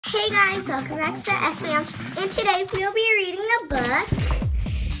Hey guys, welcome back to S-Ma'am, and today we'll be reading a book,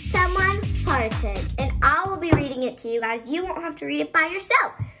 Someone Farted, and I will be reading it to you guys. You won't have to read it by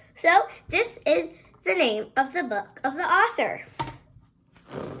yourself. So, this is the name of the book of the author.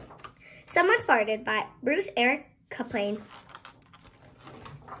 Someone Farted by Bruce Eric Kaplane.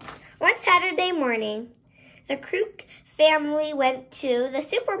 One Saturday morning, the Crook family went to the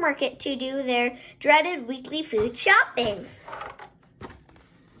supermarket to do their dreaded weekly food shopping.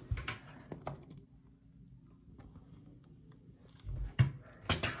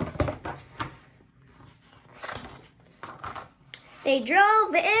 They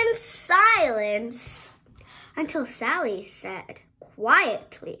drove in silence until Sally said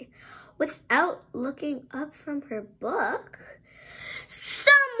quietly, without looking up from her book,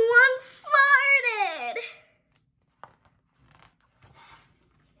 "Someone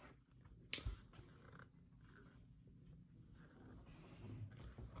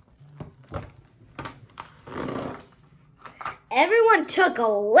farted." Everyone took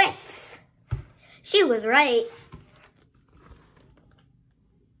a whiff. She was right.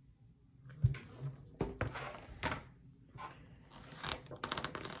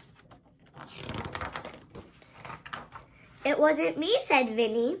 "It wasn't me," said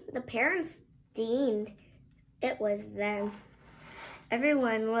Vinny. The parents deemed it was them.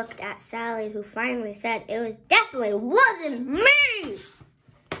 Everyone looked at Sally, who finally said, "It definitely wasn't me."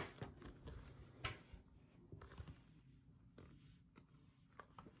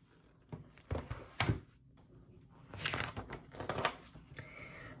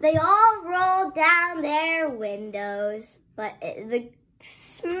 They all rolled down their windows, but the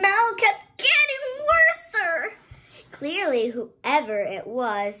smell kept getting worse. Clearly, whoever it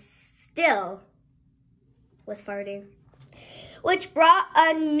was still was farting, which brought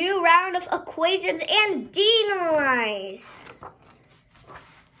a new round of equations and denies.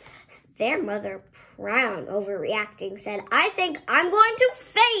 Their mother, proud overreacting, said, "I think I'm going to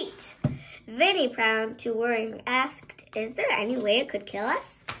faint." Vinny, proud to worrying, asked, "Is there any way it could kill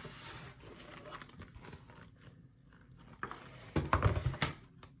us?"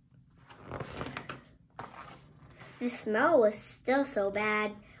 The smell was still so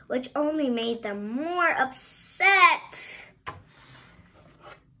bad, which only made them more upset.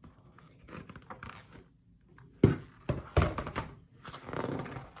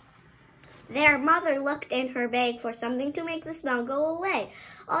 Their mother looked in her bag for something to make the smell go away.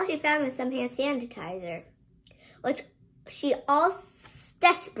 All she found was some hand sanitizer, which she all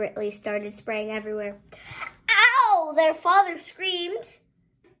desperately started spraying everywhere. "Ow!" their father screamed,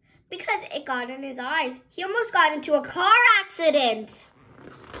 because it got in his eyes. He almost got into a car accident.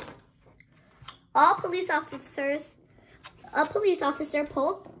 A police officer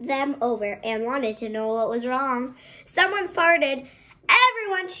pulled them over and wanted to know what was wrong. "Someone farted."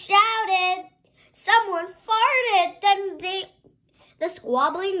 Everyone shouted, "Someone farted!" Then the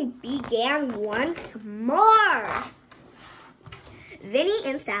squabbling began once more. Vinny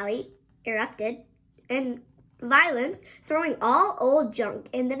and Sally erupted in violence, throwing all old junk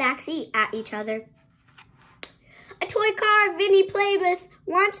in the back seat at each other. A toy car Vinny played with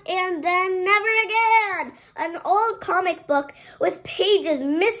once and then never again. An old comic book with pages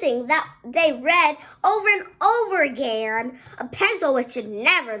missing that they read over and over again. A pencil which should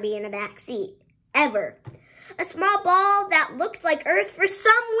never be in a back seat, ever. A small ball that looked like Earth for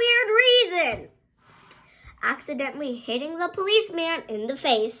some weird reason. Accidentally hitting the policeman in the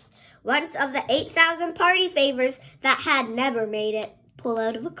face. Once of the 8,000 party favors that had never made it pull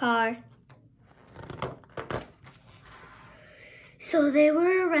out of a car. So they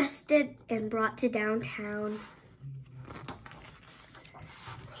were arrested and brought to downtown.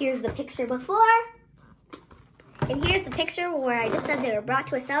 Here's the picture before, and here's the picture where I just said they were brought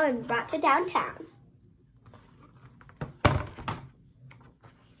to a cell and brought to downtown.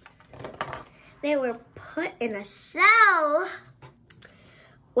 They were put in a cell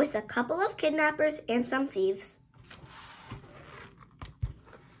with a couple of kidnappers and some thieves.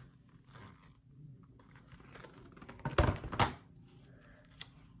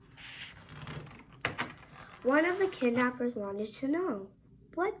 One of the kidnappers wanted to know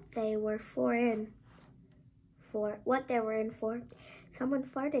what they were in for. "Someone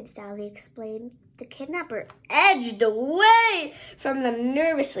farted," Sally explained. The kidnapper edged away from them,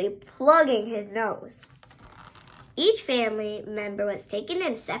 nervously plugging his nose. Each family member was taken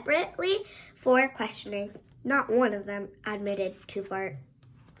in separately for questioning. Not one of them admitted to fart.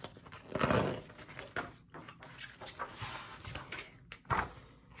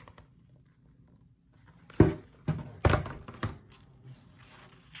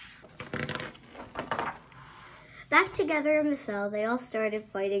 Back together in the cell, they all started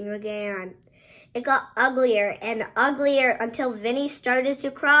fighting again. It got uglier and uglier until Vinny started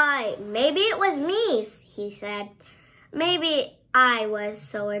to cry. Maybe it was me, he said. Maybe I was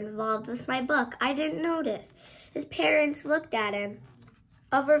so involved with my book I didn't notice. His parents looked at him,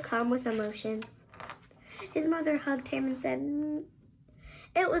 overcome with emotion. His mother hugged him and said,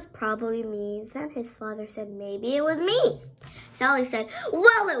 it was probably me. Then his father said, maybe it was me. Sally said,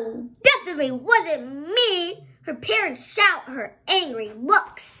 well, it definitely wasn't me. Her parents shout her angry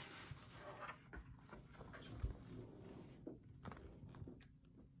looks.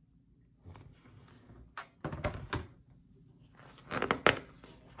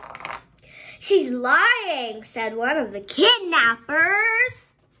 She's lying, said one of the kidnappers.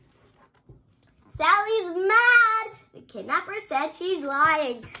 Sally's mad. The kidnapper said she's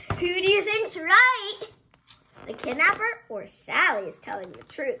lying. Who do you think's right? The kidnapper or Sally is telling the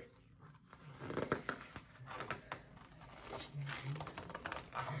truth?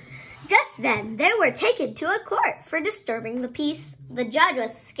 Just then, they were taken to a court for disturbing the peace. The judge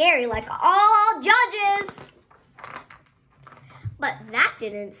was scary like all judges. But that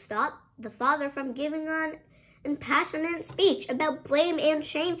didn't stop the father from giving an impassionate speech about blame and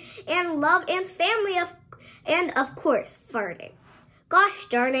shame and love and family and of course, farting. Gosh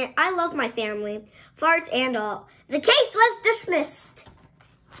darn it, I love my family, farts and all. The case was dismissed.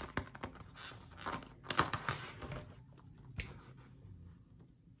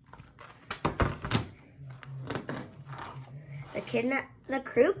 The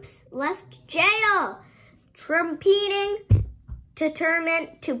Croops left jail, trumpeting,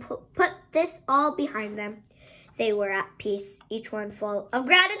 determined to put this all behind them. They were at peace, each one full of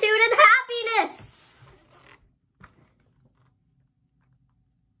gratitude and happiness.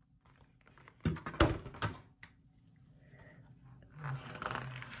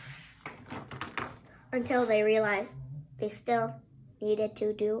 Until they realized they still needed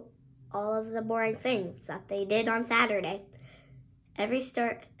to do all of the boring things that they did on Saturday. Every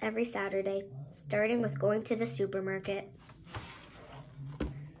Saturday, starting with going to the supermarket.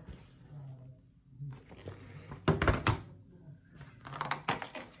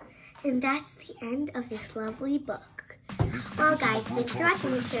 And that's the end of this lovely book. Well, guys, thanks for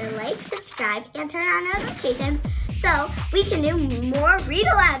watching. Make sure to like, subscribe, and turn on notifications so we can do more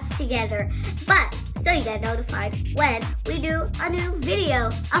read-alouds together. But so you get notified when we do a new video,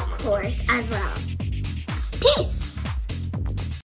 of course, as well. Peace!